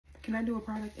Can I do a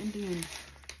product empty in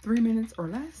 3 minutes or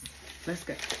less? Let's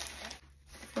go.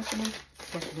 Flushable,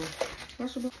 flushable,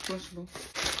 flushable, flushable,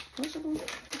 flushable,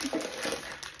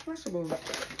 flushable,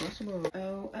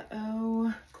 flushable.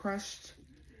 Oh, crushed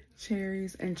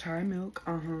cherries and chai milk.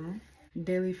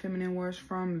 Daily feminine wash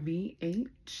from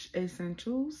VH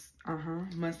Essentials.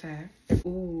 Must have.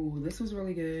 Ooh, this was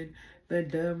really good. The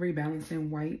Dove Rebalancing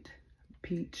White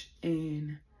Peach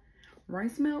and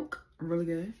Rice Milk. Really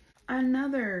good.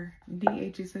 Another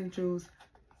DH Essentials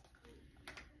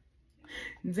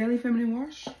Daily Feminine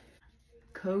Wash.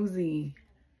 Cozy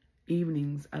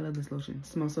Evenings. I love this lotion.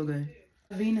 Smells so good.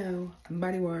 Vino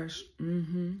Body Wash.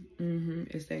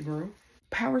 It's that girl.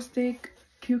 Power Stick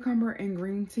Cucumber and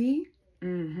Green Tea.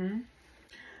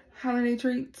 Holiday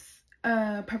Treats.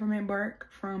 Peppermint Bark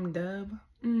from Dove.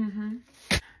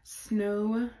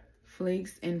 Snow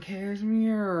Flakes and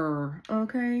Cashmere.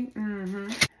 Okay.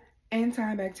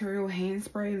 Antibacterial hand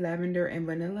spray, lavender and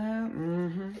vanilla.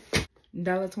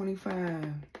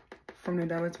 $1.25 from the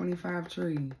 $1.25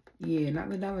 tree. Yeah, not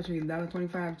the Dollar Tree, the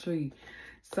 $1.25 tree.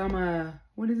 Some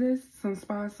what is this? Some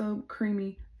spa soap,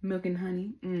 creamy milk and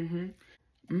honey.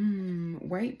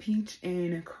 White peach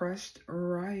and crushed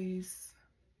rice.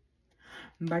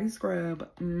 Body scrub.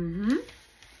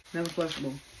 Never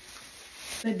flushable.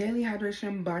 The Daily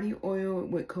Hydration Body Oil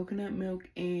with coconut milk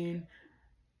and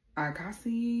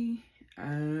Akasi,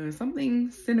 something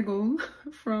Senegal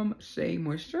from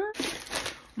Sheamoisture.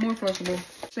 More flushable.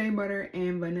 Shea Butter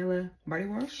and Vanilla Body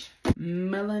Wash.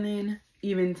 Melanin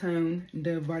Even Tone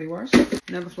Dove Body Wash.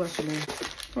 Another flushable.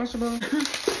 Flushable.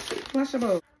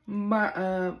 Flushable.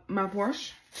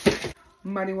 Mouthwash.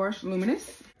 Body Wash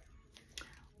Luminous.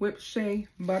 Whipped Shea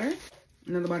Butter.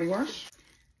 Another body wash.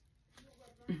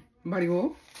 Body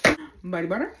oil. Body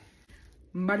butter.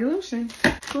 Body lotion.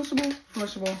 Flushable.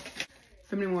 Flushable.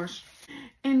 Feminine wash.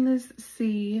 Endless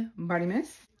Sea Body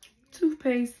Mist.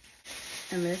 Toothpaste.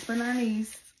 And last but not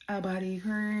least, a body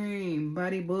cream.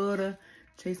 Body butter.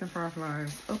 Chasing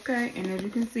fireflies. Okay, and as you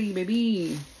can see,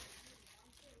 baby,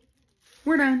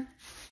 we're done.